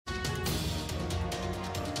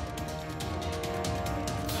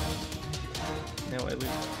Now I lose.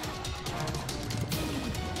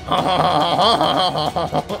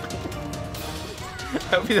 I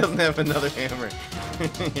hope he doesn't have another hammer.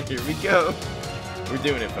 Here we go. We're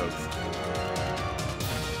doing it, folks.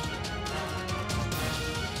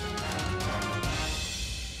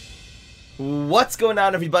 What's going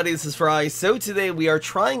on, everybody? This is Fry. So today we are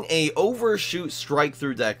trying a Overshoot strike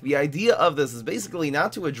through deck. The idea of this is basically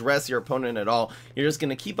not to address your opponent at all. You're just going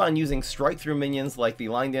to keep on using strike through minions like the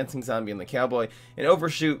line dancing zombie and the cowboy, and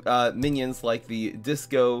overshoot minions like the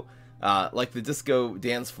disco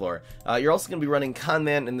dance floor. You're also going to be running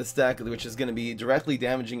Conman in this deck, which is going to be directly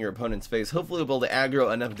damaging your opponent's face. Hopefully we'll be able to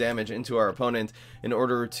aggro enough damage into our opponent in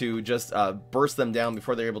order to just burst them down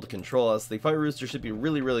before they're able to control us. The Fire Rooster should be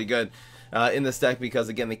really, really good in this deck because,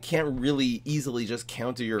 again, they can't really easily just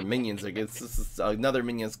counter your minions. Like, it's another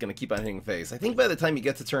minion that's going to keep on hitting face. I think by the time you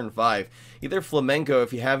get to turn 5, either Flamenco,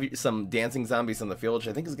 if you have some dancing zombies on the field, which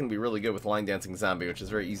I think is going to be really good with line dancing zombie, which is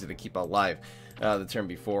very easy to keep alive the turn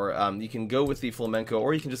before. You can go with the Flamenco,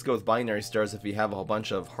 or you can just go with binary stars if you have a whole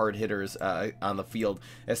bunch of hard hitters on the field,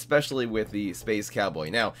 especially with the Space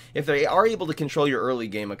Cowboy. Now, if they are able to control your early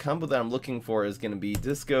game, a combo that I'm looking for is going to be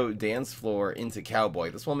Disco Dance Floor into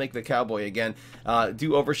Cowboy. This will make the Cowboy, again,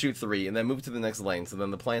 do Overshoot 3, and then move to the next lane, so then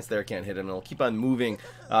the plants there can't hit him, and it'll keep on moving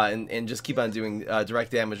and just keep on doing direct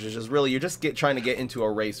damage, which is really, you're just trying to get into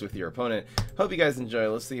a race with your opponent. Hope you guys enjoy.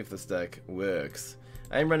 Let's see if this deck works.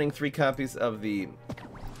 I'm running 3 copies of the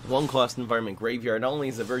one-cost environment graveyard. Not only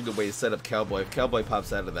is it a very good way to set up Cowboy, if Cowboy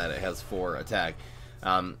pops out of that, it has 4 attack.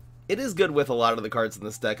 It is good with a lot of the cards in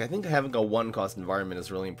this deck. I think having a one-cost environment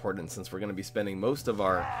is really important since we're going to be spending most of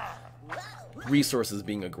our resources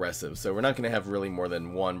being aggressive. So we're not going to have really more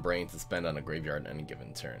than 1 brain to spend on a graveyard on any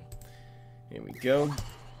given turn. Here we go.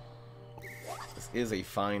 This is a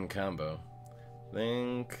fine combo.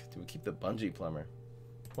 Do we keep the Bungee Plumber?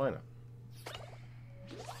 Why not?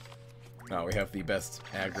 Oh, we have the best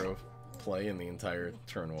aggro play in the entire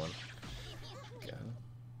turn 1. Okay.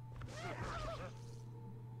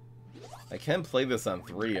 I can play this on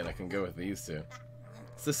 3 and I can go with these 2.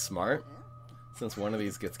 Is this smart? Since one of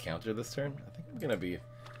these gets countered this turn? I think I'm gonna be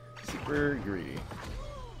super greedy.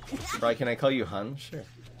 Right, can I call you Hun? Sure. You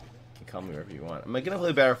can call me whatever you want. Am I gonna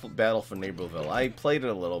play Battle for Neighborville? I played it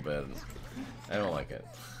a little bit. I don't like it.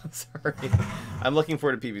 Sorry. I'm looking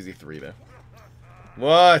forward to PvZ 3 though.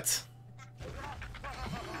 What?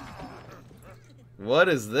 What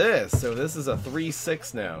is this? So this is a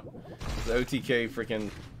 3/6 now. It's OTK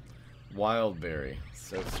freaking Wildberry.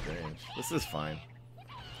 So strange. This is fine.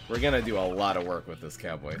 We're gonna do a lot of work with this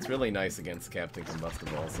Cowboy. It's really nice against Captain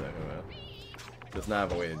Combustible also, who does not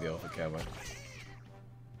have a way to deal with a Cowboy.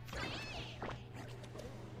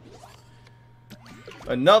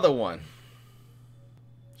 Another one!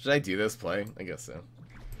 Should I do this play? I guess so.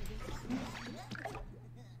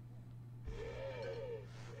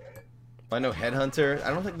 If I know Headhunter, I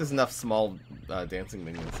don't think there's enough small dancing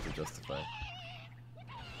minions to justify.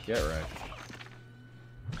 Get wrecked.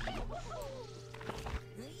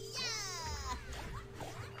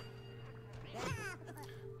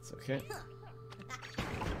 It's okay.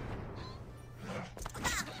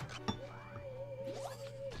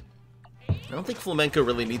 I don't think Flamenco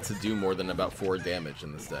really needs to do more than about 4 damage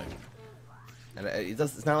in this deck. And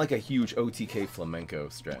it's not like a huge OTK Flamenco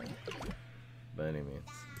strat. By any means.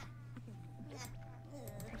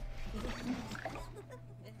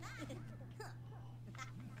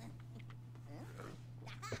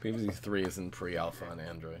 PvZ 3 is in pre-alpha on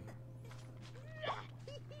Android.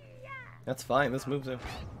 That's fine, this moves in.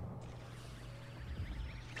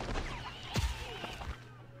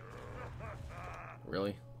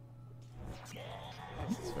 Really?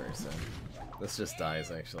 This is very sad. This just dies,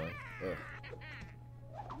 actually. Ugh.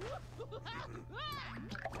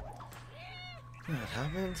 What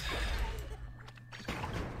happened?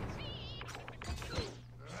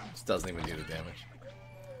 This doesn't even do the damage.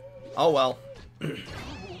 Oh well.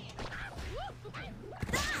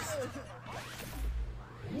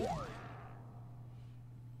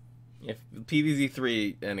 If PvZ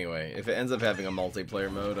 3, anyway, if it ends up having a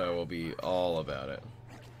multiplayer mode, I will be all about it.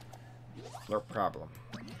 No problem.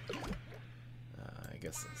 I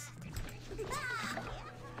guess this.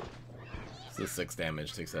 So 6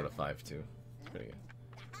 damage, 6 out of 5 too. It's pretty good.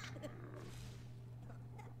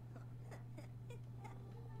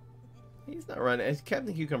 He's not running.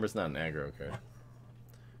 Captain Cucumber's not an aggro card.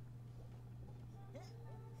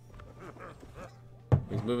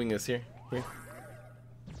 He's moving this here. Here.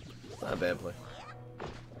 Not a bad play.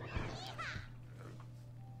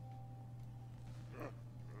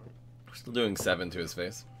 We're still doing 7 to his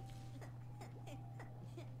face.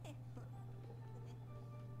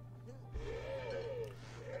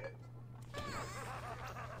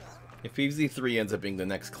 If PvZ3 ends up being the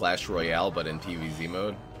next Clash Royale, but in PvZ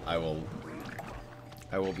mode, I will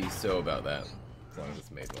be so about that. As long as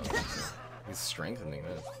it's made well. He's strengthening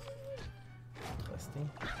that. Testing.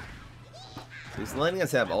 So he's letting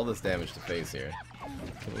us have all this damage to face here.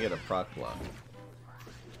 Can we get a proc block?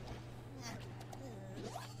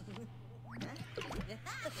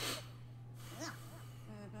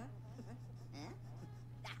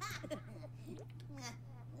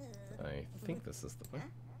 I think this is the point.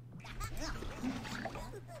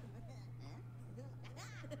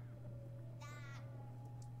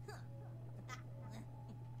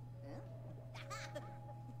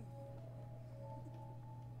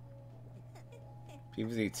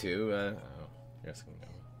 PvZ2, oh, you're asking me.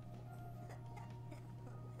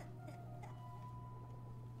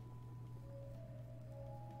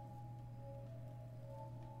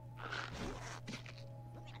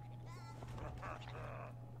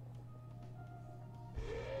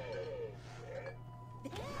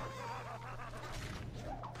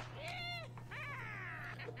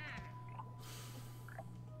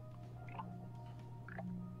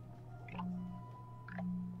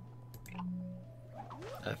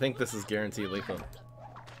 I think this is guaranteed lethal.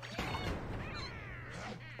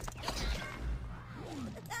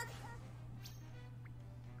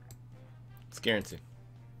 It's guaranteed.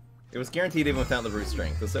 It was guaranteed even without the brute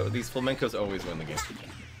strength. So these flamencos always win the game.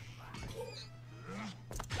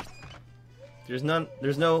 There's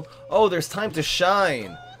no, oh, there's time to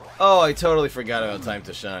shine. Oh, I totally forgot about time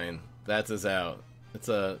to shine. That is out. It's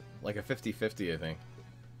like a 50-50, I think.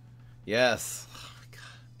 Yes.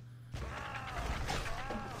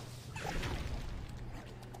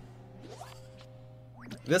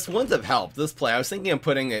 This wouldn't have helped, this play. I was thinking of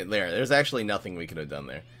putting it there. There's actually nothing we could have done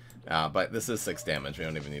there. But this is 6 damage. We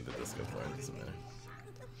don't even need the disco for it. It doesn't matter.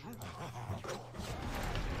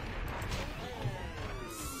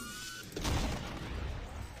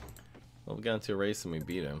 Well, we got into a race and we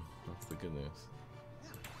beat him. That's the good news.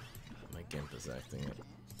 My gimp is acting up.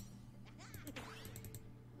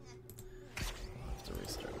 I'll have to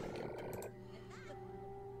restart my gimp here.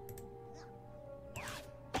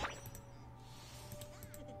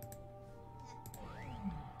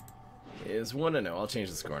 Is 1-0. I'll change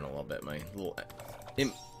the score in a little bit. My little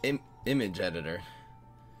image editor.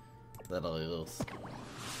 That'll else.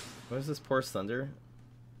 What is this? Poor Thunder?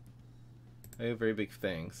 I have very big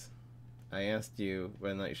thanks. I asked you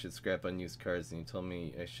whether or not you should scrap unused cards, and you told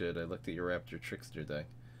me I should. I looked at your Raptor Trickster deck.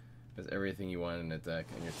 There's everything you wanted in a deck,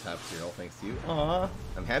 and your top tier, all thanks to you. Aww.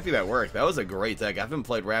 I'm happy that worked. That was a great deck. I haven't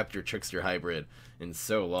played Raptor Trickster Hybrid in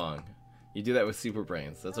so long. You do that with Super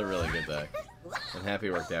Brains. That's a really good deck. I'm happy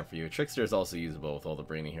it worked out for you. Trickster is also usable with all the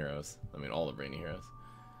Brainy Heroes. I mean, all the Brainy Heroes.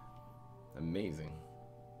 Amazing.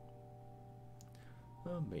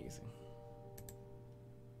 Amazing.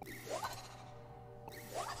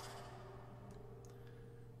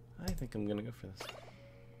 I think I'm gonna go for this.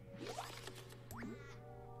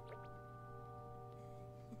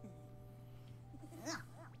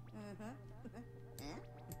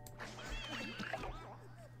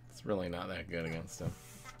 It's really not that good against him.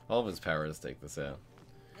 All of his power is take this out.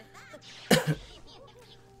 It's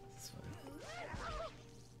fine.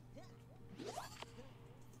 I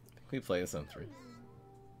think we play this on 3.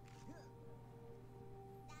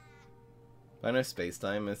 But I know space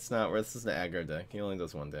time. It's not where this is an aggro deck. He only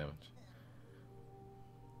does 1 damage.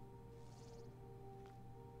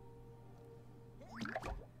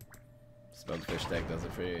 Smokefish deck does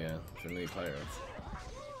it for you, yeah. For me, pirates.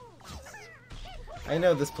 I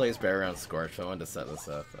know this plays better around Scorch, but I wanted to set this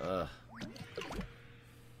up.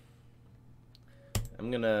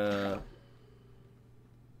 I'm gonna...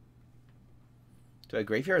 Do I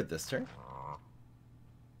graveyard this turn?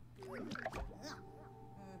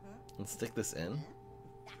 And stick this in?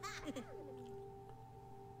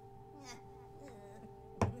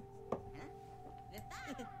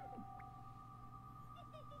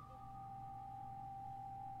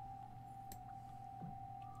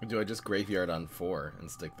 Or do I just graveyard on 4 and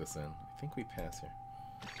stick this in? I think we pass here.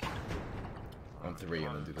 On 3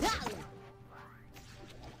 and then do this.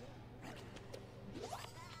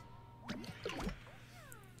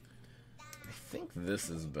 I think this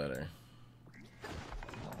is better.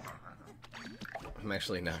 I'm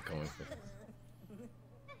actually not going for this.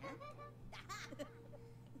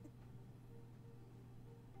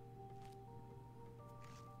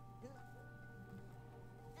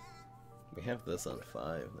 We have this on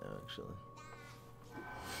 5 now, actually.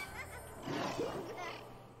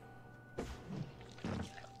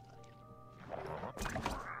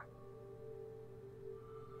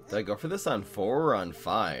 Did I go for this on 4 or on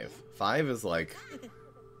 5? 5 is like...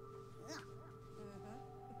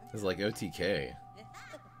 It's like OTK.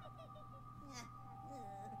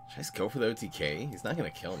 Should I just go for the OTK? He's not gonna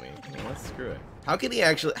kill me. Well, let's screw it. How can he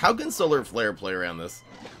actually... How can Solar Flare play around this?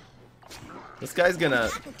 This guy's gonna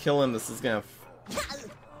kill him. This is gonna...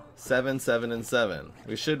 7, 7, and 7.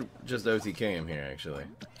 We should just OTK him here, actually.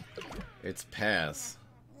 It's pass.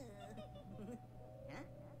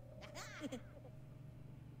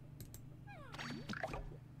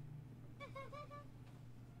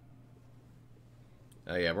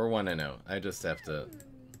 Oh yeah, we're 1-0. I just have to...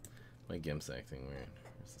 My gimp's acting weird.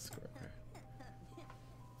 Where's the score here?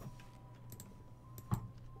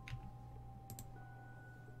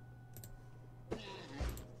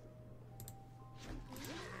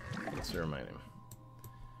 Let's remind him.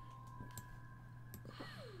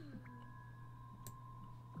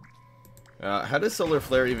 How does Solar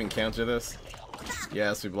Flare even counter this?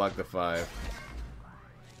 Yes, we blocked the 5.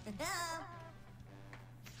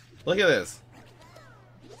 Look at this.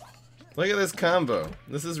 Look at this combo.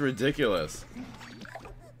 This is ridiculous.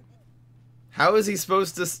 How is he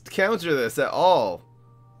supposed to counter this at all?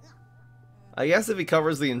 I guess if he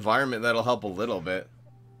covers the environment, that'll help a little bit.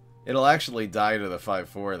 It'll actually die to the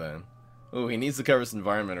 5-4 then. Ooh, he needs to cover this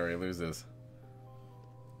environment or he loses.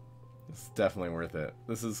 It's definitely worth it.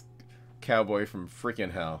 This is Cowboy from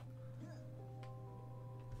freaking hell.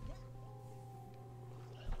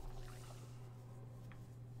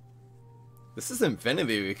 This is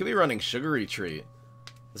Impfinity. We could be running Sugar Retreat.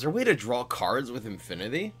 Is there a way to draw cards with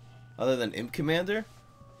Impfinity? Other than Imp Commander?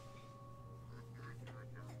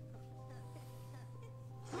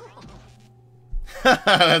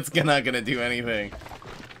 That's not gonna do anything.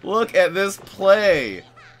 Look at this play.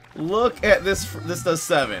 Look at this. This does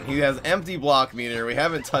 7. He has empty block meter. We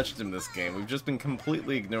haven't touched him this game. We've just been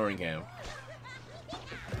completely ignoring him.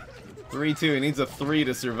 3-2. He needs a 3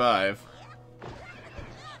 to survive.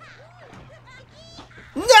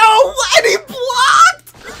 No! And he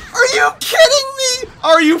blocked! Are you kidding me?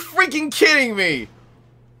 Are you freaking kidding me?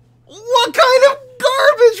 What kind of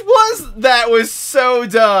garbage was that? Was so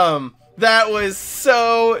dumb. That was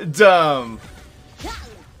so dumb.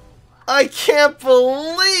 I can't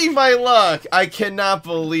believe my luck. I cannot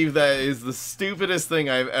believe that is the stupidest thing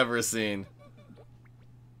I've ever seen.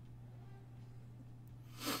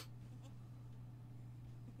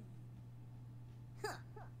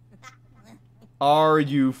 Are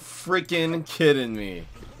you freaking kidding me?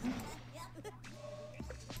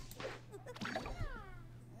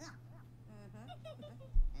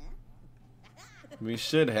 We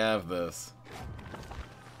should have this.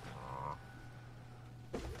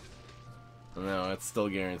 No, it's still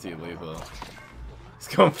guaranteed lethal. Let's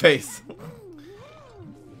go in face.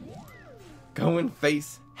 Go in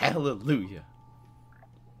face. Hallelujah.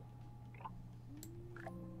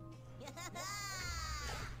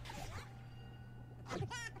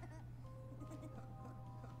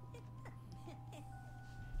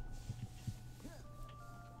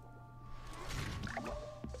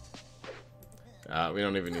 We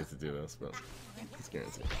don't even need to do this, but it's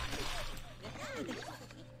guaranteed.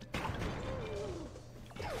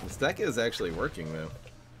 This deck is actually working, though.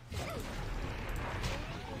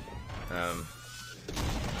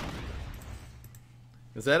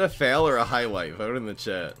 Is that a fail or a highlight? Vote in the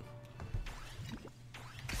chat.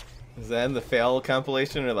 Is that in the fail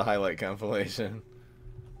compilation or the highlight compilation?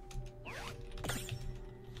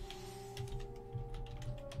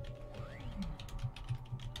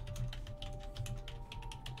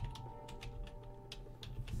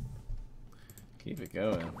 Keep it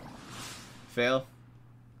going. Fail?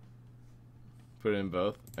 Put it in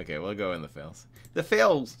both? Okay, we'll go in the fails. The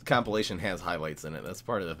fails compilation has highlights in it. That's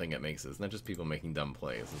part of the thing that makes it. It's not just people making dumb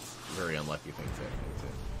plays. It's a very unlucky thing to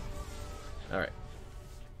do. Alright.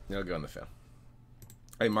 I'll go in the fail.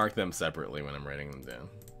 I mark them separately when I'm writing them down.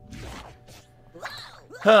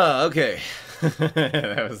 Huh, okay.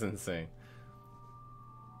 That was insane.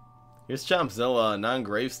 Here's Chompzilla,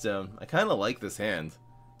 non-gravestone. I kind of like this hand.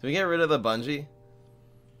 Do we get rid of the bungee?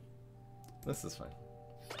 This is fine.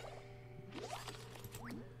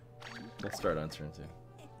 We'll start on turn 2. Do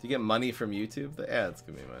you get money from YouTube? The ads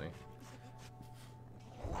give me money.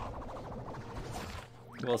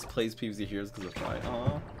 Who else plays PvZ Heroes because of Fly?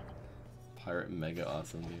 Aww. Pirate mega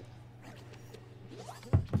awesome, dude.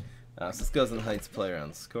 So this goes in Heights player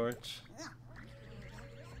on Scorch.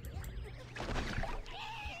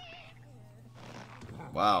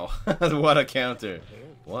 Wow. What a counter.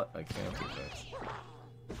 What a counter, folks.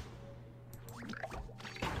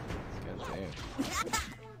 God damn.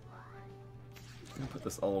 I'm gonna put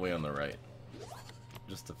this all the way on the right.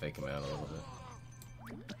 Just to fake him out a little bit.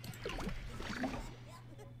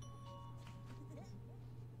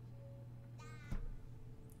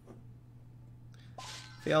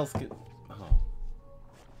 Nobody else could. Oh.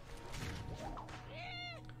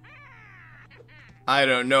 I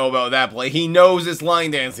don't know about that play. He knows it's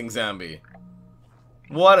line dancing zombie.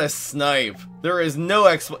 What a snipe. There is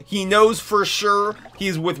no he knows for sure.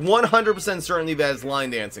 He's with 100% certainty that it's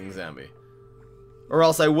line dancing zombie. Or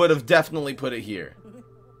else I would have definitely put it here.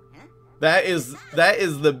 That is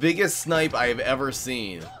the biggest snipe I have ever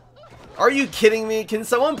seen. Are you kidding me? Can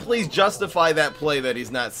someone please justify that play that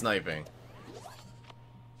he's not sniping?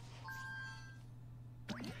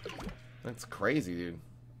 That's crazy, dude.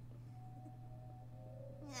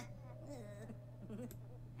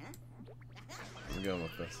 I'm going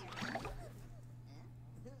with this.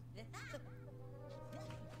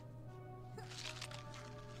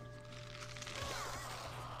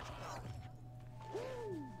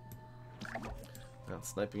 Not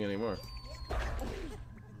sniping anymore.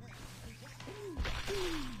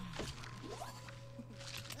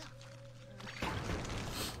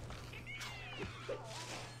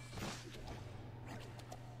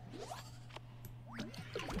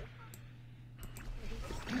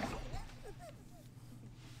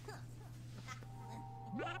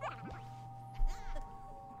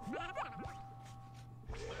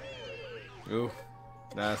 Ooh,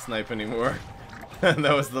 not a snipe anymore.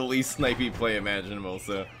 That was the least snipey play imaginable,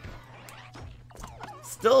 so.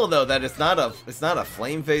 Still though, that it's not a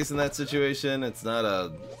flame face in that situation, it's not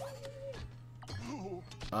a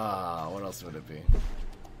what else would it be?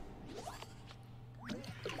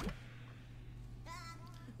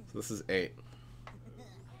 So this is 8.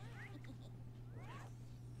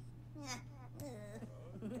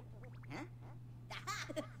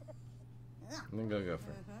 I'm gonna go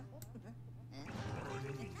for it.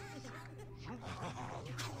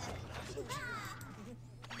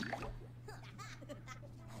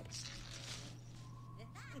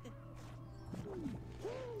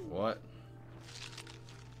 What?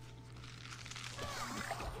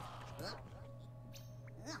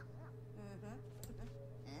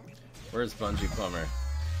 Where's Bungee Plumber?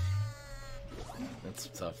 That's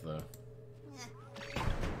tough though.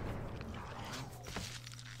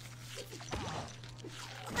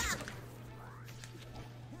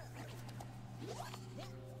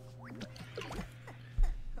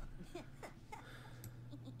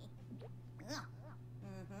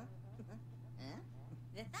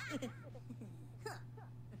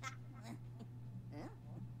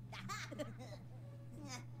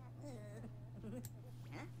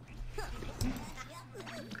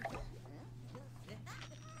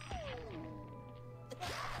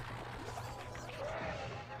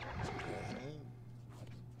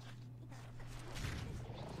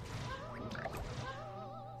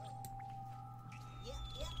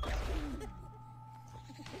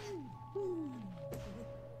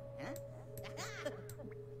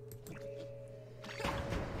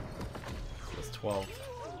 It's 12.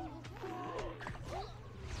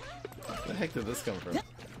 Where the heck did this come from?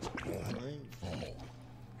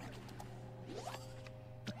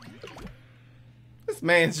 This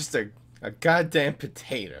man's just a goddamn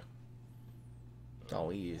potato. That's all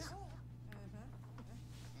he is.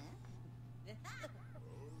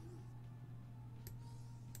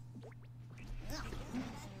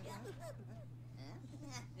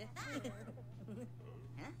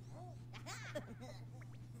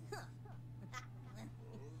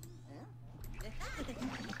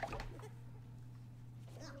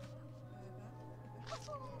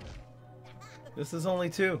 This is only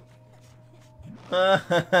 2.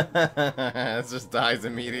 It just dies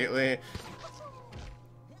immediately.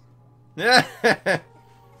 Get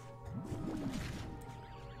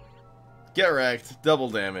wrecked. Double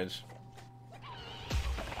damage.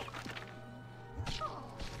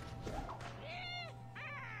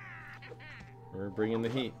 We're bringing the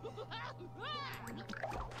heat.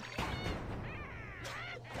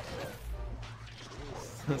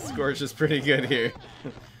 Scorch is pretty good here.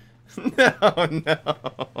 No.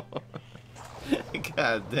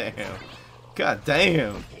 God damn. God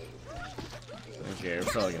damn. Okay, we're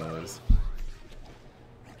probably gonna lose.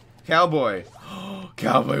 Cowboy.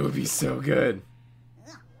 Cowboy would be so good.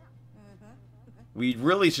 We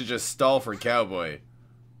really should just stall for Cowboy.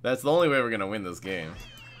 That's the only way we're gonna win this game.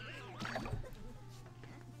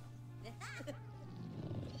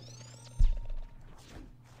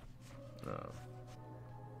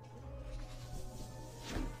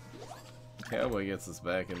 Cowboy gets us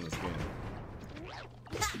back in this game.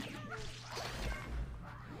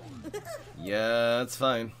 Yeah, that's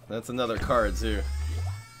fine. That's another card too.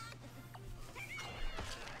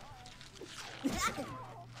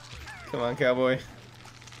 Come on, Cowboy.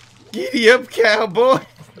 Giddy up, Cowboy!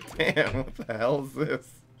 Damn, what the hell is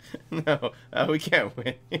this? No, we can't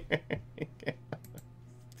win.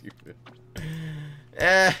 Stupid.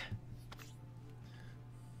 Eh.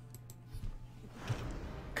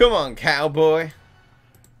 Come on, Cowboy.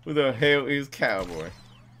 Who the hell is Cowboy?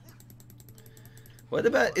 What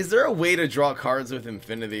about, is there a way to draw cards with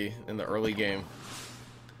Impfinity in the early game?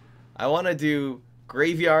 I want to do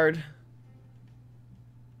Graveyard.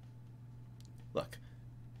 Look,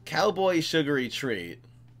 Cowboy Sugary Treat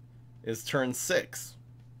is turn 6.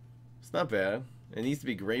 It's not bad. It needs to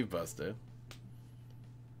be Grave Busted.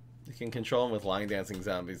 You can control him with Line Dancing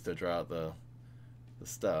Zombies to draw out the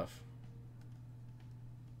stuff.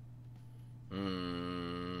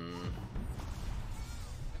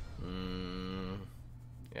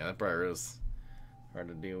 Yeah, that briar is hard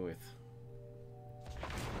to deal with.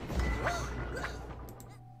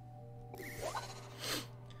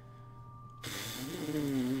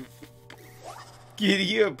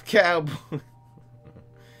 Giddy up, Cowboy.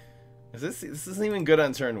 This isn't even good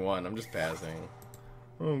on turn 1. I'm just passing.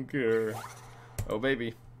 I don't care. Oh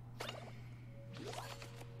baby.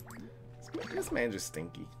 This man just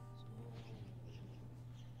stinky.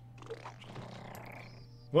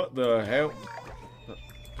 What the hell? God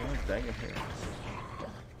dang it here.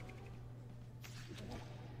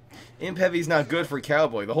 Imp Heavy's not good for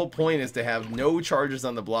Cowboy. The whole point is to have no charges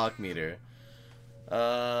on the block meter.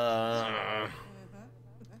 I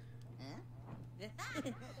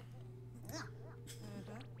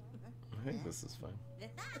think this is fine.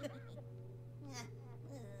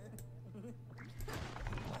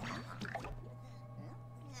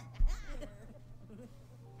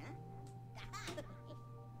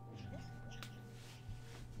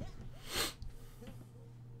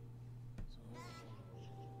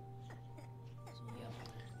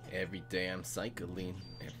 Every damn cycling.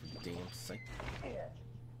 Every damn cycle.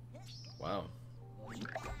 Wow.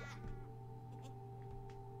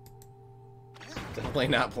 Definitely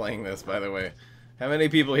not playing this, by the way. How many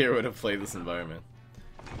people here would have played this environment?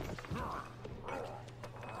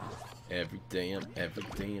 Every damn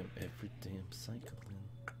cycling.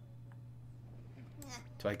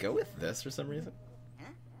 Do I go with this for some reason?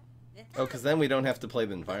 Oh, because then we don't have to play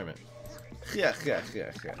the environment. Yeah.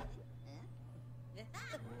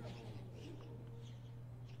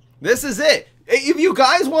 This is it. If you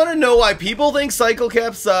guys want to know why people think Cycle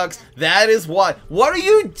Cap sucks, that is why. What are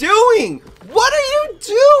you doing? What are you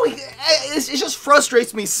doing? It just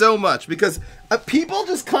frustrates me so much because people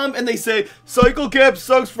just come and they say, Cycle Cap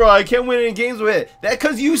sucks, Fry. I can't win any games with it. That's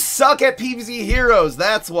because you suck at PvZ Heroes.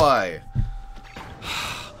 That's why.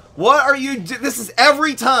 What are you doing? This is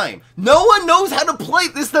every time. No one knows how to play.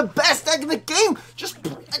 This is the best deck in the game. Just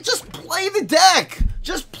play the deck.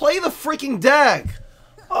 Just play the freaking deck.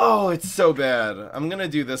 Oh, it's so bad. I'm gonna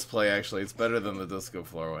do this play, actually. It's better than the Disco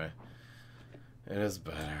Floorway. It is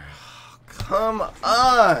better. Oh, come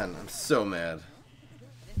on! I'm so mad.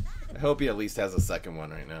 I hope he at least has a second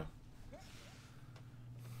one right now.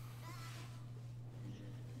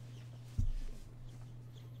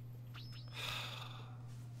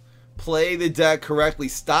 Play the deck correctly.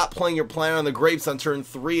 Stop playing your plan on the grapes on turn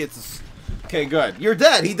 3. It's... Okay, good. You're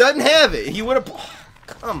dead. He doesn't have it. He would have... Oh,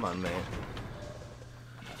 come on, man.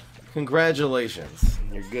 Congratulations.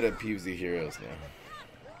 You're good at PvZ Heroes now.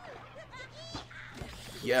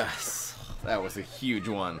 Yes. That was a huge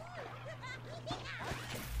one.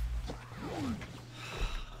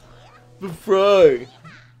 But Fry,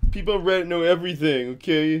 people on Reddit know everything,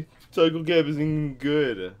 okay? Cycle Cap isn't even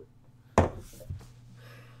good.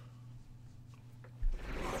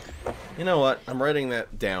 You know what? I'm writing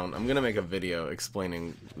that down. I'm gonna make a video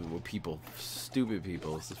explaining what people, stupid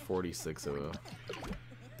people. This is 46 of them.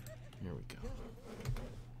 Here we go.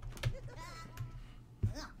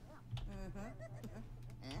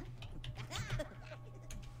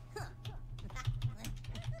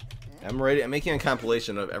 I'm making a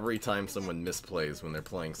compilation of every time someone misplays when they're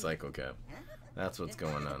playing Cycle Cap. That's what's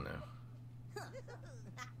going on now.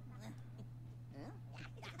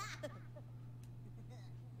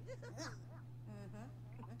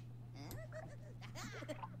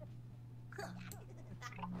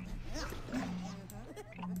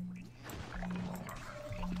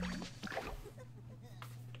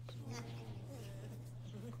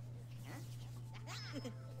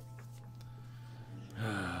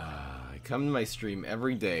 Come to my stream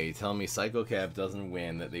every day, tell me Cycle Cap doesn't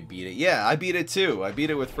win, that they beat it. Yeah, I beat it too. I beat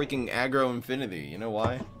it with freaking aggro Impfinity. You know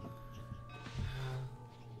why?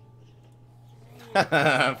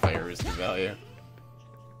 Fire risk value.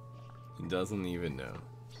 He doesn't even know.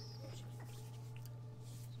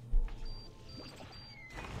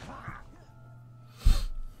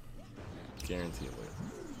 Guarantee it.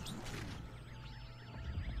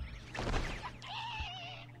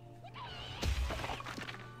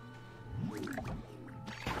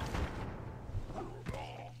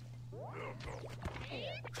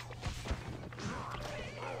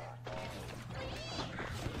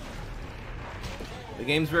 The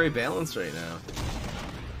game's very balanced right now.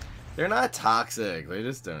 They're not toxic. They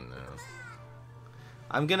just don't know.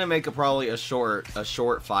 I'm gonna make probably a short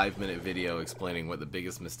 5-minute video explaining what the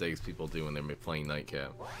biggest mistakes people do when they're playing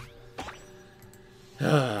Nightcap. They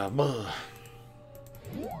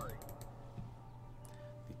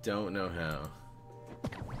don't know how.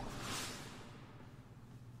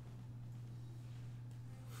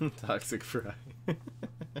 Toxic fry.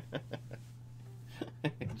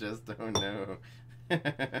 I just don't know.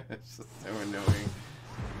 It's just so annoying.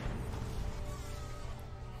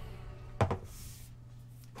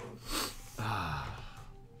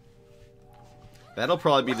 That'll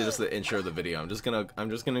probably be just the intro of the video. I'm just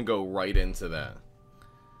gonna go right into that.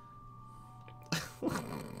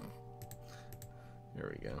 Here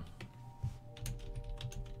we go.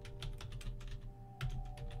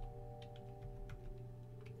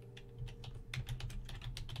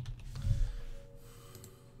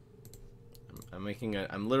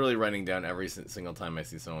 I'm literally writing down every single time I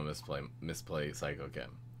see someone misplay Psycho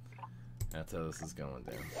Chem. That's how this is going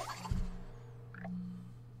down.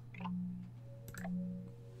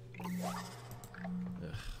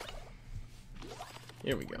 Ugh.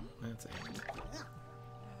 Here we go. That's it.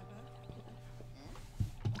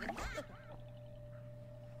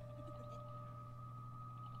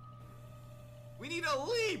 We need a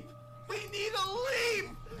leap! We need a leap!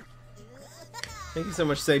 Thank you so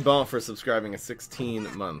much, Saybon, for subscribing at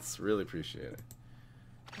 16 months. Really appreciate it.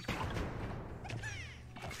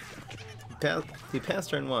 He passed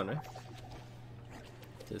turn 1, right?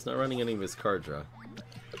 He's not running any of his card draw.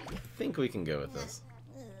 I think we can go with this.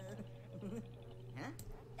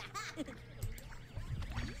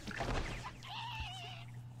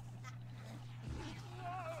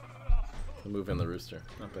 Move in the rooster.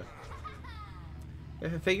 Not bad. I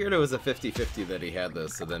figured it was a 50-50 that he had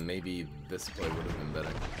this, so then maybe this play would have been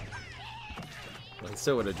better. Well, he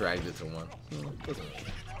still would have dragged it to 1. Doesn't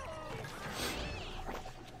matter.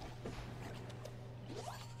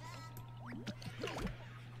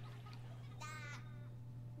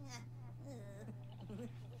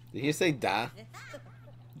 Did he say da?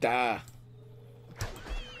 Da.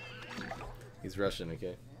 He's Russian,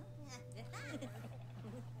 okay?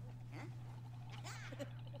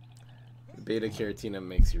 Beta carotene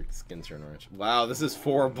makes your skin turn orange. Wow, this is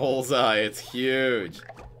 4 bullseye. It's huge.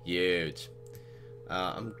 Huge.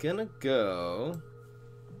 I'm gonna go...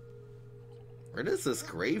 Where does this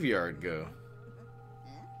graveyard go?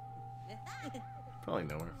 Probably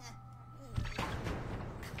nowhere.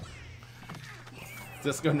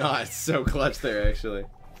 Disco not. It's so clutch there, actually.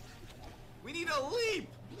 We need a leap!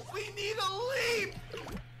 We need a leap!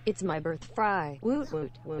 It's my birth fry. Woot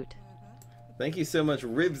woot woot. Thank you so much,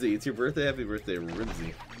 Ribsy. It's your birthday. Happy birthday,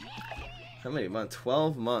 Ribsy. How many months?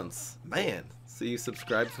 12 months. Man. So you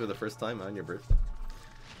subscribed for the first time on your birthday.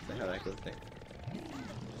 Is that how that goes?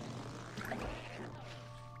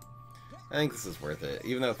 I think this is worth it.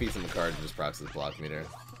 Even though it feeds in the card, it just procs his block meter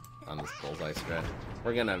on this bullseye strat.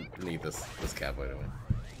 We're gonna need this Cowboy to win.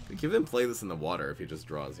 We can even play this in the water if he just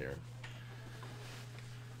draws here.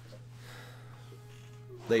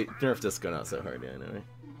 They nerfed Disco not so hard, yeah, anyway.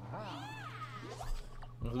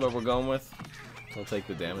 This is what we're going with. We'll take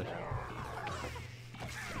the damage.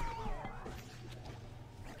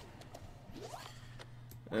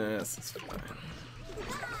 This is fine.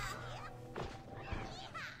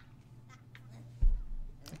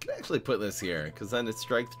 I could actually put this here, because then it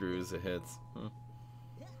strike throughs, it hits.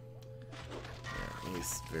 Yeah,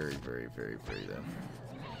 he's very, very, very, very down.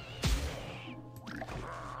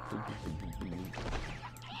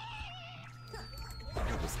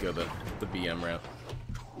 I'll just go the BM route.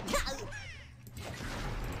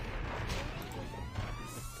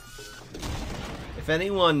 If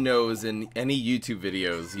anyone knows in any YouTube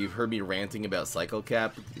videos you've heard me ranting about Cycle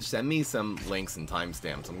Cap, send me some links and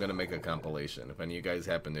timestamps. I'm gonna make a compilation if any of you guys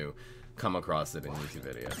happen to come across it in YouTube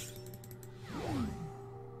videos.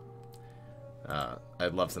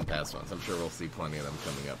 I'd love some past ones. I'm sure we'll see plenty of them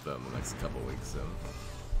coming up though in the next couple weeks. So.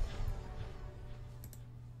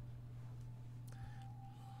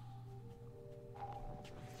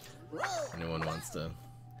 Anyone wants to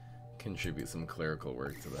contribute some clerical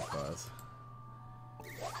work to the cause.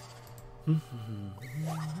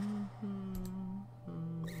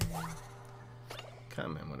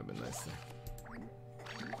 Comment would have been nice there.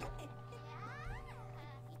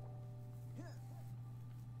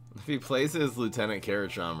 If he plays as Lieutenant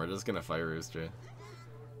Carotron, we're just gonna fire Rooster.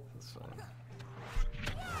 That's fine.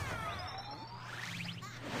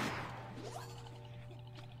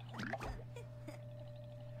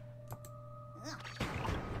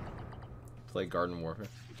 Play Garden Warfare.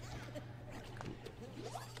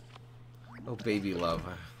 Oh, baby love.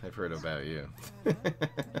 I've heard about you.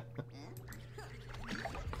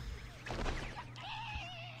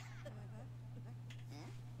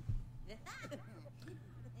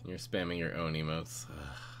 You're spamming your own emotes.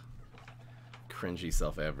 Ugh. Cringy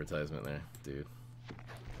self-advertisement there, dude.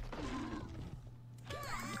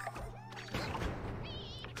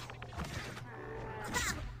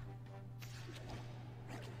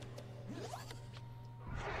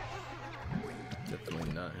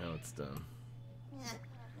 Definitely not how it's done.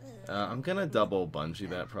 I'm gonna double bungee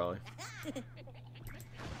that probably.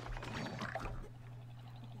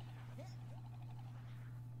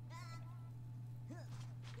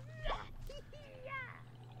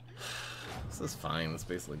 This is fine. This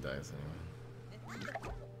basically dies anyway.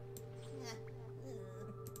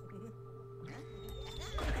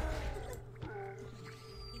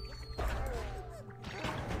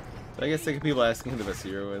 So I guess sick of people asking who the best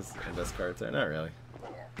hero is and best cards are. Not really.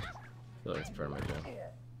 I feel like it's part of my job.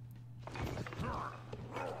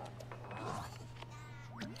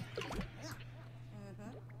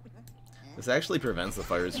 This actually prevents the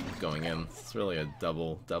fires from going in. It's really a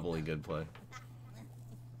doubly good play.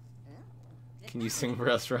 Can you sing for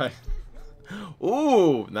us, right?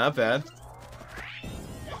 Ooh, not bad.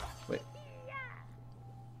 Wait.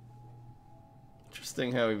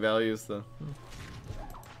 Interesting how he values the...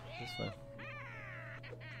 That's fine.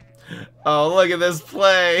 Oh, look at this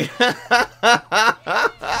play!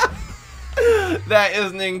 That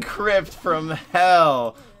is an encrypt from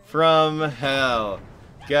hell. From hell.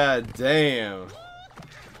 God damn.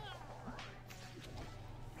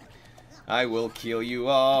 I will kill you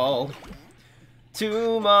all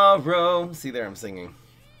tomorrow. See there, I'm singing.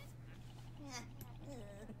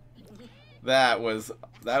 That was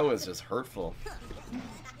just hurtful.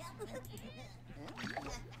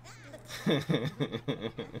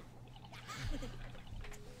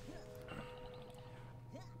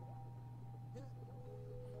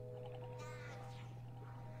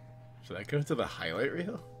 Should I go to the highlight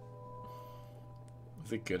reel?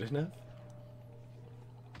 Is it good enough?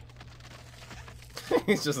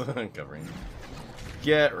 He's just uncovering.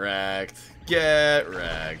 Get wrecked. Get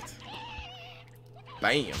wrecked.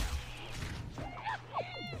 Bam.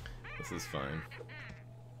 This is fine.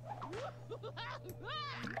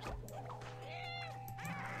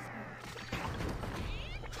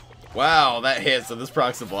 Wow, that hit. So this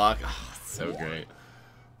procs the block. Oh, so great.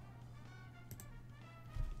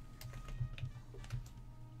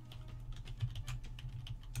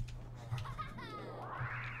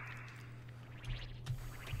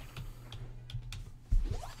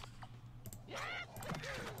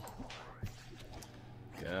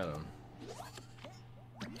 Got him.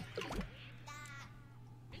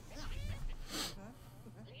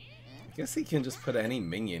 I guess he can just put any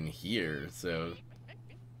minion here, so...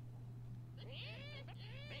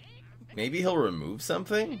 Maybe he'll remove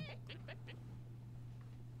something?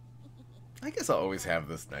 I guess I'll always have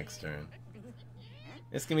this next turn.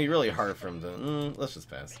 It's gonna be really hard for him to... let's just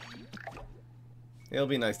pass. It'll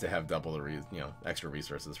be nice to have double the extra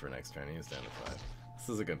resources for next turn. He's down to 5. This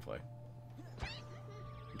is a good play.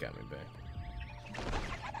 Got me back.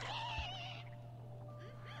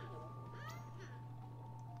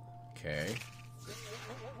 Okay.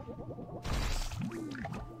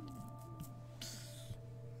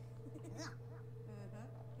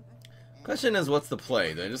 Question is, what's the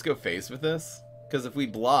play? Do I just go face with this? Because if we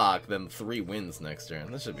block, then 3 wins next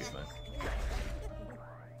turn. This should be fine.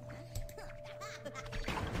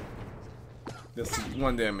 This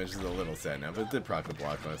 1 damage is a little sad now, but it did proc the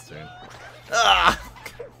block last turn. Ah!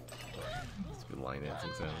 Stupid line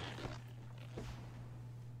dancing sound.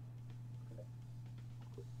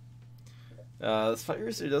 This Fire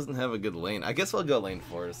Rooster doesn't have a good lane. I guess I'll go lane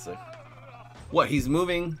 4. So. What? He's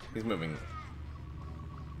moving? He's moving.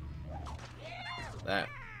 That.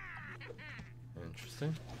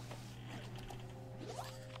 Interesting.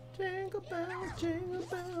 Jingle bell, jingle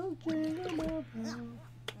bell, jingle bell,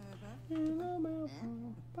 jingle bell,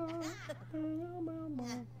 jingle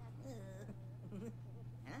bell.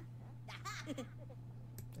 I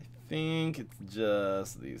think it's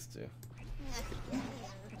just these two.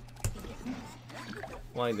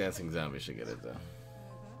 Line dancing zombie should get it though.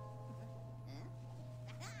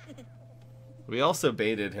 We also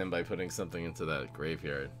baited him by putting something into that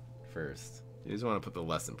graveyard first. You just want to put the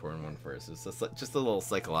less important one first. It's just a little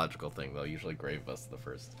psychological thing. They'll usually grave bust the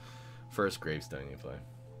first gravestone you play.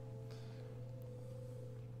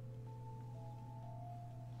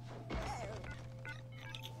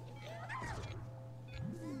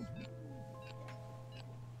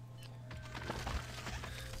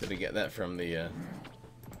 Did we get that from the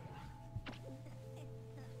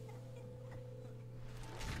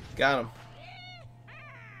Got him.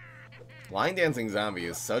 Line Dancing Zombie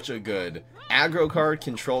is such a good aggro card,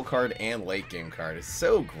 control card, and late game card. It's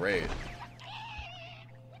so great.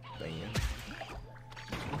 Bam.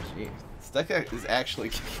 Jeez. This deck is actually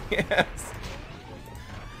kicking ass.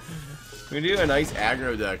 We do a nice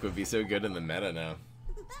aggro deck would be so good in the meta now.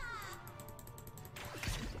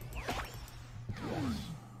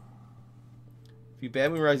 If you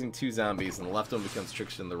Bad Moon Rising 2 zombies and the left one becomes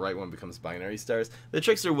Trickster and the right one becomes Binary Stars, the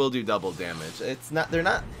Trickster will do double damage.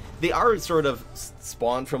 They are sort of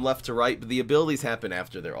spawned from left to right, but the abilities happen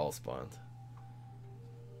after they're all spawned.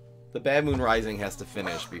 The Bad Moon Rising has to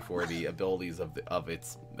finish before the abilities of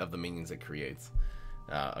the minions it creates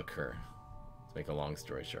occur. To make a long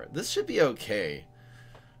story short, this should be okay.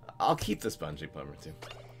 I'll keep the Spongy Plumber too.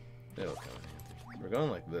 It'll come in handy. We're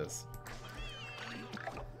going like this.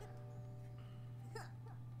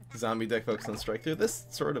 Zombie deck focus on strike through. This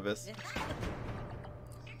sort of is.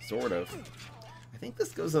 Sort of. I think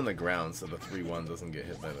this goes on the ground so the 3-1 doesn't get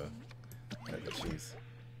hit by the cheese.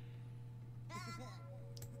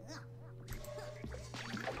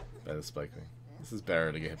 By the Spike Wing. This is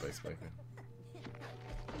better to get hit by Spike Wing.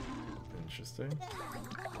 Interesting.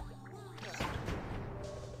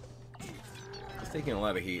 He's taking a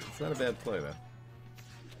lot of heat. It's not a bad play though.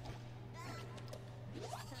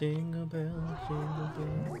 Jingle bell, jingle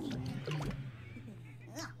bell, jingle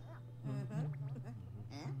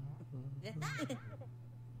bell.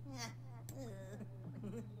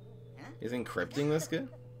 Is encrypting this good?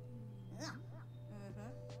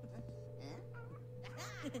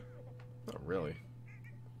 Not really.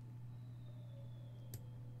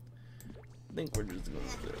 I think we're just going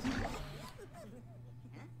to do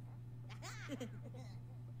this.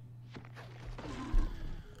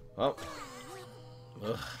 Oh.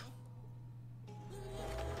 Ugh.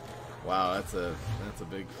 Wow, that's a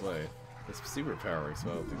big play. This superpower works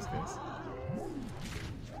well with these guys.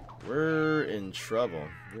 We're in trouble.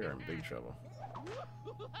 We are in big trouble.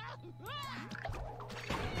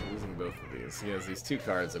 We're losing both of these. He has these two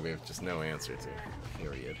cards that we have just no answer to.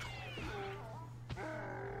 Period.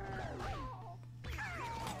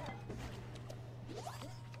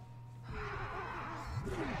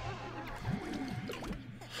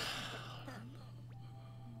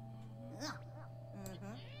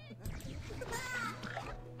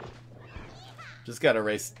 Just gotta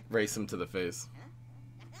race him to the face.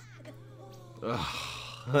 Ugh,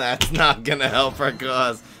 that's not gonna help our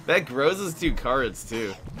cause. That grows his two cards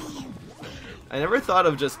too. I never thought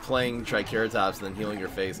of just playing Triceratops and then healing your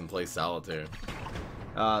face and play Solitaire.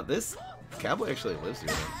 This Cowboy actually lives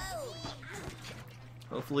here.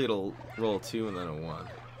 Hopefully it'll roll 2 and then a 1.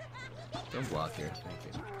 Don't block here.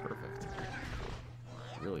 Thank you. Perfect.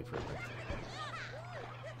 Really perfect.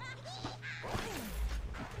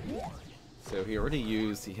 So he already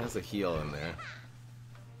used, he has a heal in there.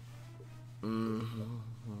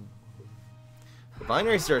 The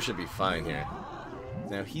Binary Star should be fine here.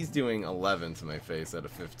 Now he's doing 11 to my face out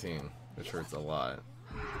of 15, which hurts a lot.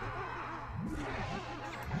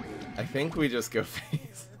 I think we just go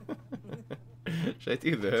face. Should I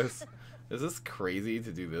do this? Is this crazy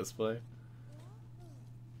to do this play?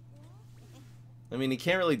 I mean, he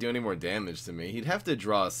can't really do any more damage to me. He'd have to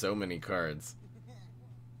draw so many cards.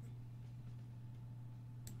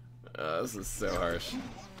 This is so harsh.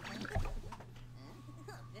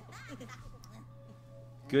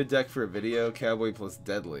 Good deck for a video, Cowboy plus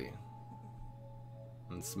Deadly.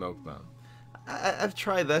 And Smoke Bomb. I've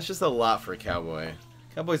tried, that's just a lot for Cowboy.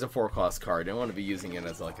 Cowboy's a 4-cost card, I don't want to be using it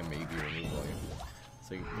as like a maybe removal.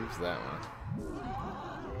 So he moves that one.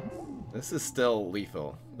 This is still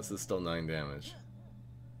lethal. This is still 9 damage.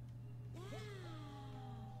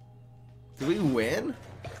 Do we win?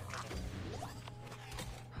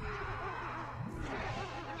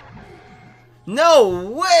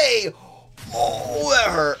 No way! Oh,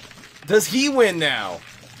 that hurt. Does he win now?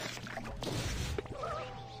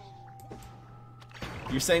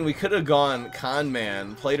 You're saying we could have gone Con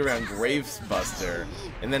Man, played around Gravesbuster,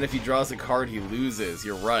 and then if he draws a card, he loses.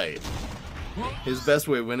 You're right. His best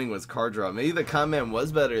way of winning was card draw. Maybe the Con Man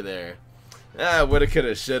was better there. Ah, woulda,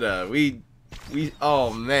 coulda, shoulda.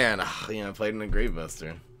 Oh man, played in a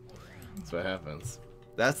Gravebuster. That's what happens.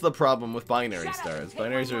 That's the problem with Binary Stars.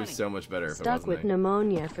 Binary Stars are so much better if it wasn't Stuck with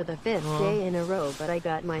pneumonia for the 5th day in a row, but I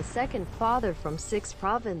got my second father from 6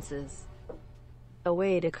 provinces. A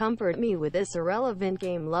way to comfort me with this irrelevant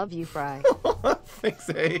game. Love you, Fry. Thanks,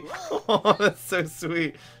 eh? Oh, that's so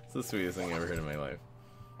sweet. It's the sweetest thing I've ever heard in my life.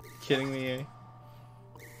 Kidding me, eh?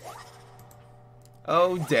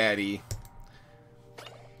 Oh, Daddy.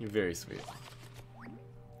 You're very sweet.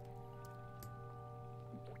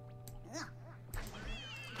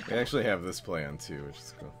 We actually have this play on too, which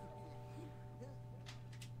is cool.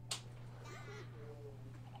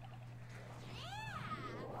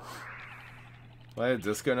 Why have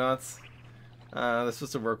Disco Nuts? They're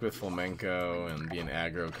supposed to work with Flamenco and be an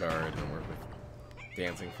aggro card and work with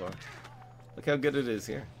Dancing Floor. Look how good it is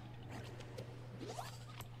here.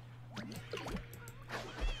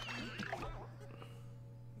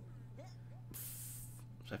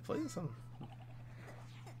 Should I play this on?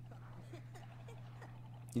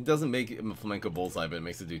 He doesn't make him a Flamenco Bullseye, but it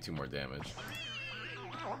makes it do 2 more damage.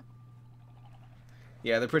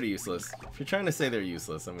 Yeah, they're pretty useless. If you're trying to say they're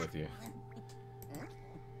useless, I'm with you.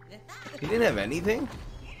 He didn't have anything?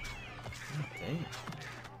 Oh, dang.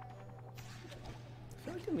 I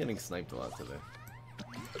feel like I'm getting sniped a lot today.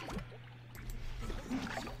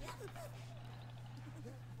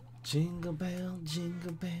 Jingle bell,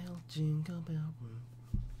 jingle bell, jingle bell.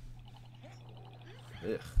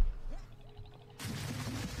 Ugh.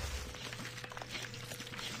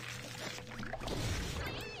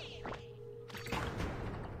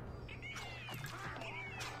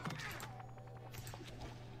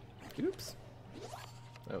 Oops.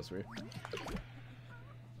 That was weird.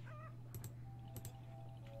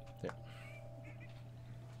 There.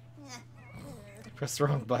 Press the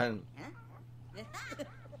wrong button.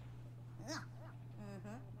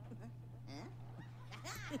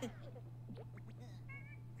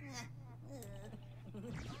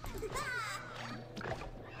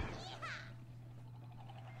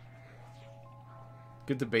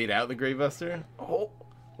 Good to bait out the Gravebuster. Oh,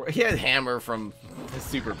 he had Hammer from his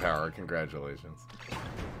superpower. Congratulations.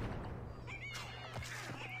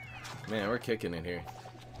 Man, we're kicking it here.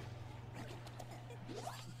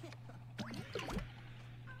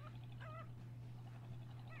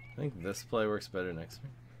 I think this play works better next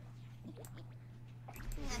week.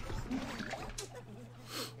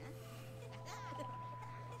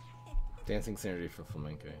 Dancing Synergy for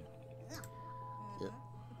Flamenco. Yep.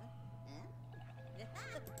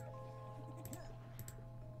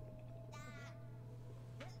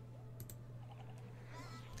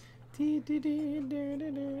 Are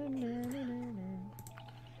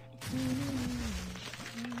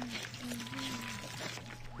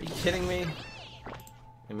you kidding me?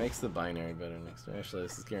 It makes the binary better next time. Actually,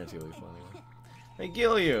 this is guaranteed lethal anyway. I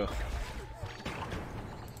kill you!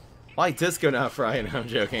 Why Disco not Fry? No, I'm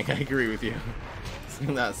joking. I agree with you.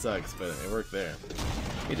 That sucks, but it worked there.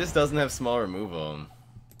 He just doesn't have small removal.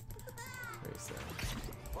 Very sad.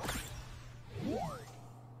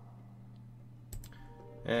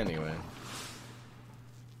 Anyway.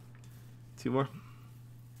 2 more.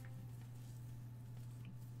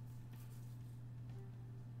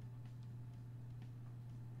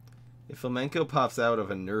 If Flamenco pops out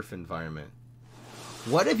of a nerf environment,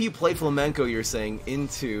 what if you play Flamenco, you're saying,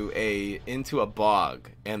 into a bog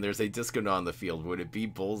and there's a Disco on the field? Would it be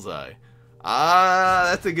Bullseye? Ah,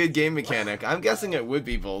 that's a good game mechanic. I'm guessing it would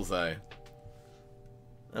be Bullseye.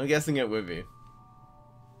 I'm guessing it would be.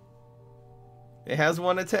 It has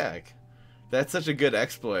 1 attack. That's such a good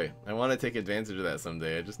exploit. I want to take advantage of that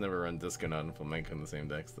someday. I just never run Disco and Flamenco in the same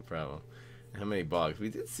deck's the problem. How many bogs? We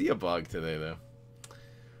did see a bog today, though.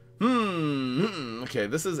 Okay,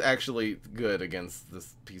 this is actually good against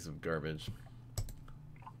this piece of garbage.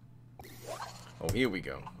 Oh, here we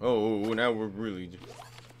go. Oh, now we're really...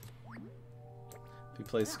 If he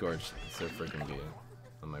plays Scorch, it's so freaking good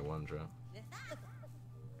on my 1 drop.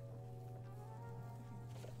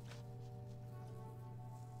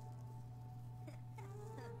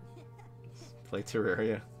 Play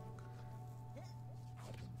Terraria.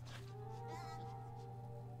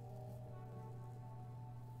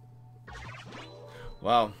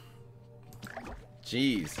 Wow.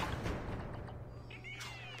 Jeez.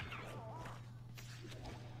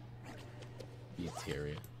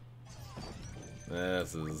 Eteria.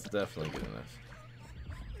 This is definitely good enough.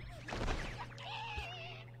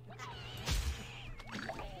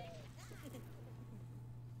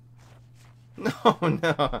 No,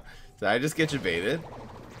 no. Did I just get you baited?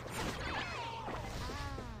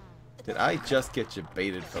 Did I just get you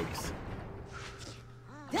baited, folks?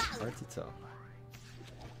 Hard to tell.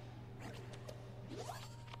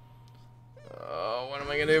 Oh, what am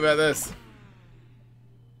I gonna do about this?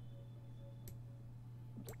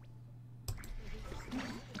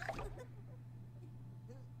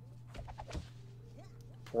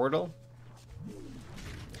 Portal?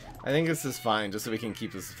 I think this is fine, just so we can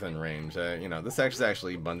keep this within range. You know, this is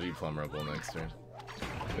actually Bungee Plumberable next turn.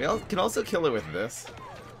 We can also kill it with this.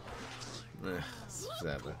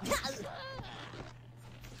 Sadly.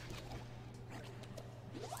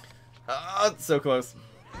 Oh, it's so close.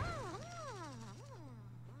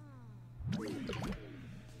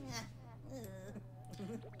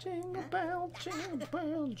 Jingle bell, jingle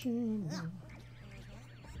bell, jingle.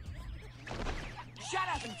 Shut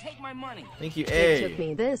up and take my money. Thank you, It took A.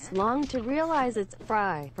 me this long to realize it's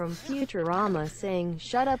Fry from Futurama saying,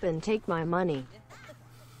 "Shut up and take my money."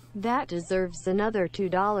 That deserves another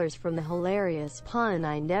 $2 from the hilarious pun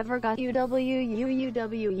I never got. UWUUWUUWU.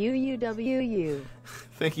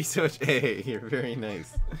 Thank you so much, A. You're very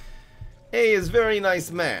nice. A is very nice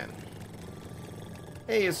man.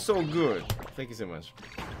 A is so good. Thank you so much.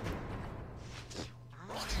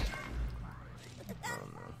 Oh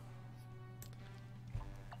no.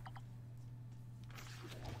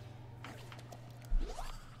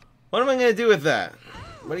 What am I gonna do with that?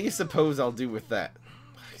 What do you suppose I'll do with that?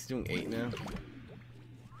 He's doing 8 now.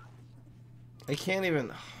 I can't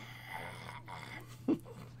even. I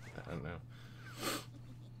don't know.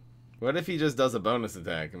 What if he just does a bonus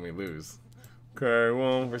attack and we lose? Okay,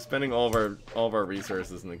 well, we're spending all of our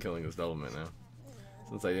resources into killing this Doublemint now,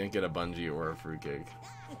 since I didn't get a bungee or a fruitcake.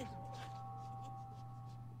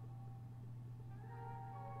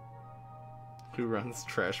 Who runs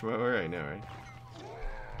trash mower? I know, right?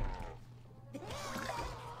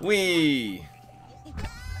 Wee!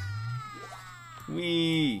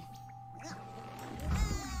 Wee!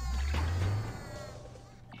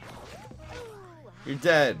 You're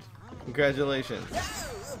dead. Congratulations.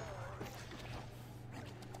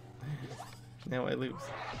 Now I lose.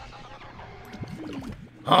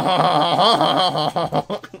 I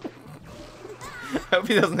hope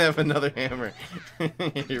he doesn't have another hammer.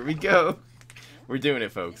 Here we go. We're doing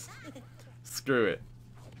it, folks. Screw it.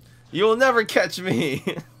 You will never catch me.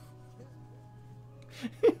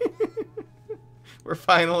 We're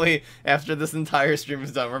finally, after this entire stream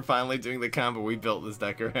is done, we're finally doing the combo we built this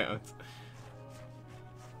deck around.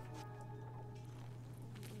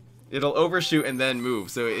 It'll overshoot and then move,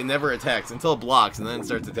 so it never attacks until it blocks and then it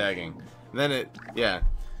starts attacking. And then it, yeah.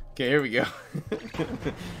 Okay, here we go.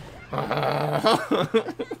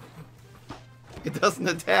 It doesn't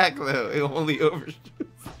attack though, it only overshoots.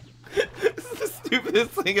 This is the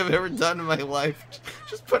stupidest thing I've ever done in my life.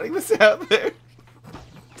 Just putting this out there.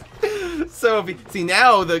 So, see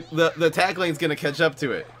now the tackling is gonna catch up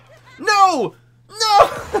to it. No! No!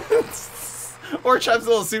 Or Chop's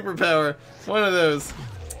little superpower. One of those.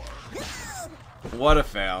 What a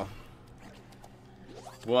fail.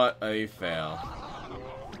 What a fail.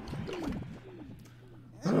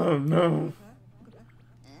 Oh no.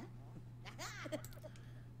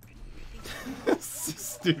 It's so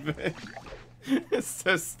stupid. It's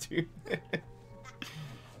so stupid.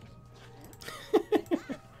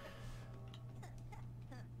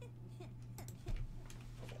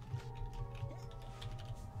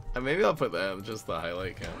 Maybe I'll put that on just the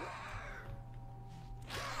highlight count.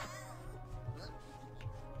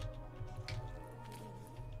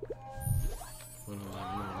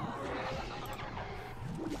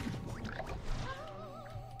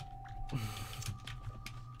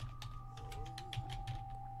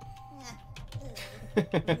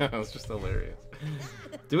 That was just hilarious.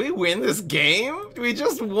 Do we win this game? We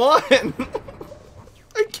just won!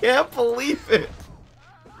 I can't believe it!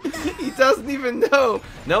 He doesn't even know!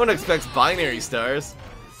 No one expects binary stars.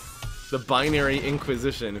 The binary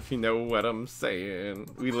inquisition, if you know what I'm saying.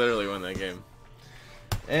 We literally won that game.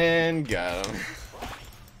 And got him.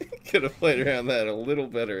 Could have played around that a little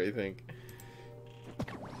better, I think.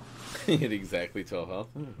 He hit exactly 12 health.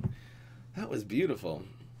 That was beautiful.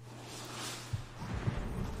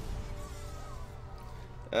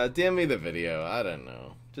 DM me the video. I don't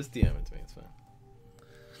know. Just DM it to me. It's fine.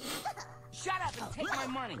 Shut up and take my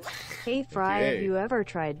money. Hey Fry, have you ever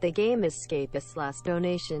tried the game Escapist last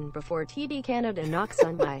donation before TD Canada knocks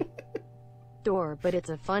on my door? But it's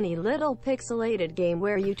a funny little pixelated game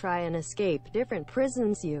where you try and escape different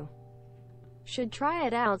prisons. You should try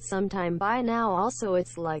it out sometime. By now. Also,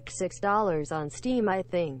 it's like $6 on Steam, I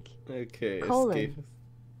think. Okay. Escapist.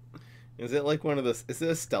 Is it like one of those? Is it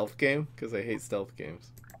a stealth game? Because I hate stealth games.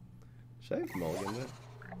 Should I have mulliganed it?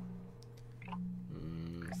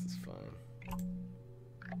 This is fine.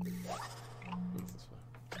 This is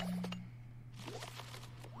fine.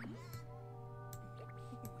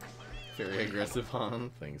 Very aggressive,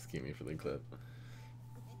 Han. Thanks, Kimi, for the clip.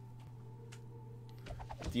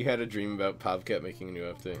 You had a dream about Popcat making a new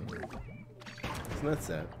update. Isn't that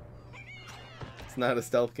sad? It's not a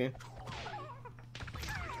stealth game.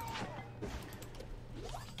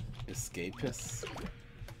 Escapists.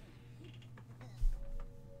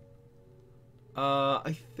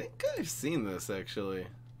 I think I've seen this actually.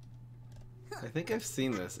 I think I've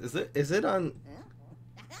seen this. Is it on?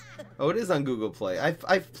 Oh, it is on Google Play.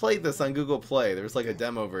 I've played this on Google Play. There's like a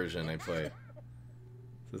demo version I played.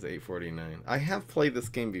 This is 8:49. I have played this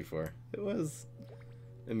game before. It was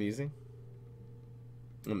amusing.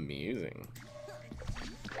 Amusing.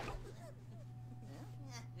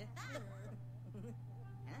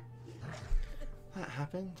 That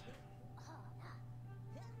happened?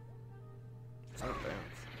 It's not bad.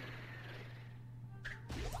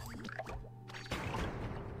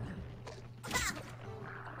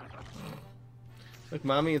 Look,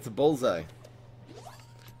 mommy, it's a bullseye.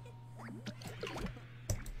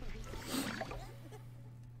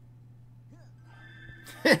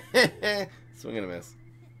 Swing and a miss.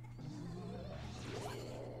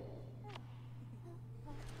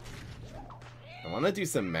 I want to do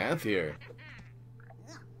some math here.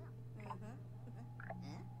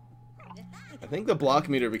 I think the block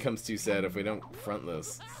meter becomes too sad if we don't front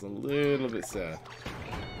this. It's a little bit sad.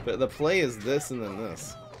 But the play is this and then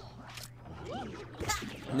this.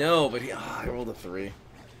 No, but I rolled a 3.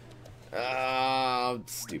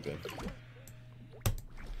 Stupid.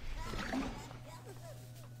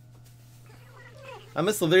 I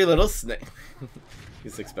missed the very little snake.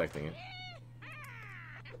 He's expecting it.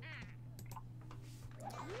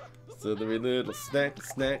 So the very little snack.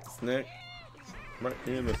 Right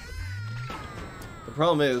in the... The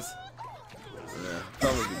problem is...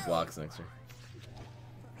 probably do blocks next year.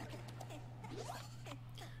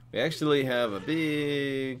 We actually have a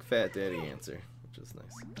big fat daddy answer, which is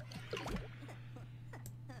nice.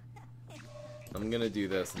 I'm gonna do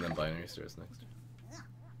this and then binary stars next.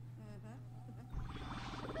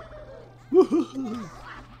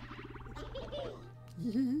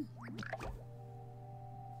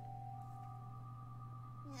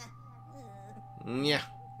 Yeah.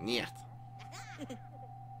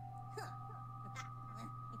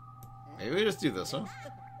 Maybe we just do this one.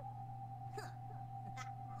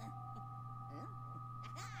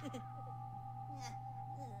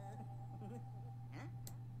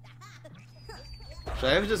 Should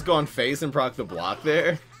I have just gone face and proc the block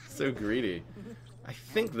there? So greedy. I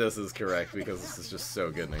think this is correct because this is just so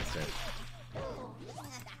good next turn.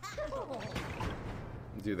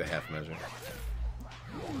 Do the half measure.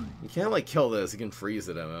 You can't like kill this, you can freeze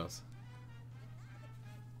it almost.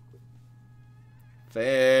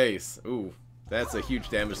 Face! Ooh, that's a huge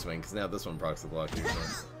damage swing because now this one procs the block here.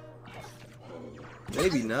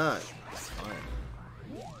 Maybe not. It's fine.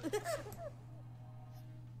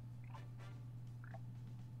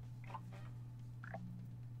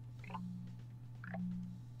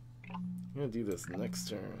 I'm gonna do this next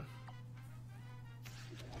turn.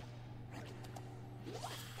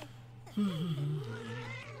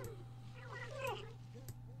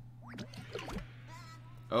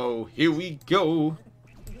 Oh, here we go.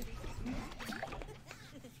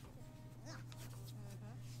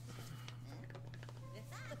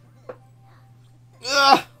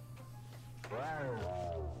 Ah!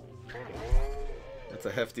 That's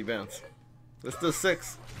a hefty bounce. This does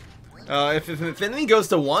 6. If Impfinity goes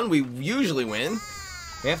to 1, we usually win.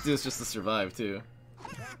 We have to do this just to survive, too.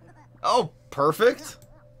 Oh, perfect.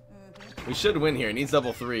 We should win here. It needs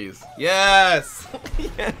double 3s. Yes!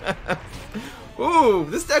 Yes! Ooh,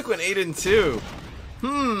 this deck went 8 and 2.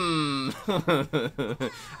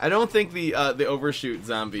 I don't think the Overshoot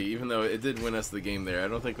zombie, even though it did win us the game there, I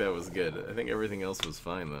don't think that was good. I think everything else was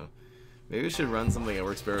fine, though. Maybe we should run something that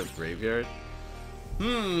works better with Graveyard.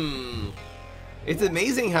 It's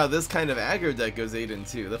amazing how this kind of aggro deck goes 8 and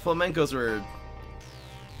 2. The Flamencos were...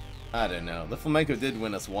 I don't know. The Flamenco did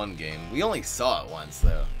win us 1 game. We only saw it once,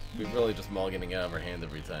 though. We're really just mulliganing out of our hand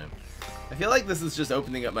every time. I feel like this is just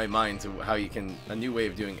opening up my mind to how you can... a new way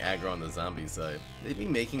of doing aggro on the zombie side. Maybe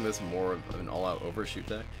making this more of an all-out Overshoot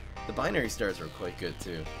deck. The binary stars are quite good,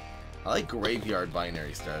 too. I like Graveyard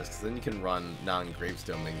binary stars, because then you can run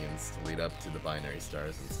non-Gravestone minions to lead up to the binary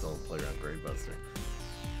stars and still play around Gravebuster.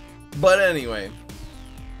 But anyway,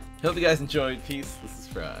 hope you guys enjoyed. Peace. This is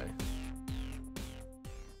Fry.